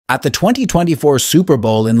At the 2024 Super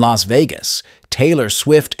Bowl in Las Vegas, Taylor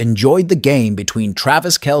Swift enjoyed the game between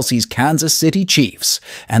Travis Kelce's Kansas City Chiefs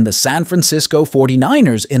and the San Francisco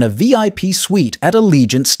 49ers in a VIP suite at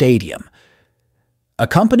Allegiant Stadium.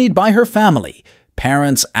 Accompanied by her family,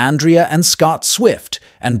 parents Andrea and Scott Swift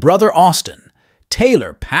and brother Austin,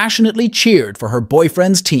 Taylor passionately cheered for her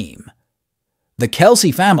boyfriend's team. The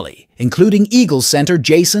Kelce family, including Eagles center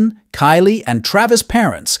Jason, Kylie, and Travis'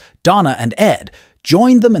 parents, Donna and Ed,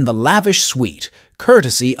 joined them in the lavish suite,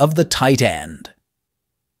 courtesy of the tight end.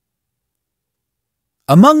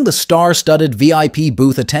 Among the star-studded VIP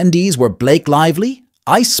booth attendees were Blake Lively,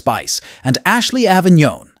 Ice Spice, and Ashley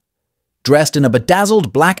Avignon. Dressed in a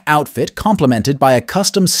bedazzled black outfit complemented by a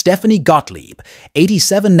custom Stephanie Gottlieb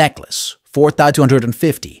 87 necklace,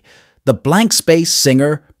 $4,250, the blank space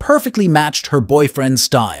singer perfectly matched her boyfriend's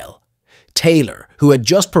style. Taylor, who had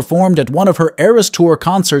just performed at one of her Eras Tour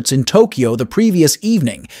concerts in Tokyo the previous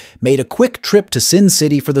evening, made a quick trip to Sin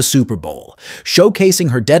City for the Super Bowl,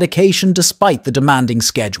 showcasing her dedication despite the demanding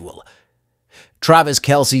schedule. Travis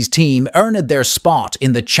Kelce's team earned their spot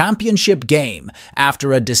in the championship game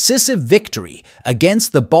after a decisive victory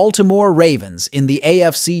against the Baltimore Ravens in the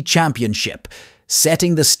AFC Championship,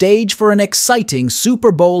 setting the stage for an exciting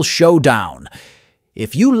Super Bowl showdown.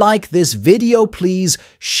 If you like this video, please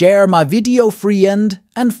share my video friend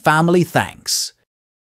and family thanks.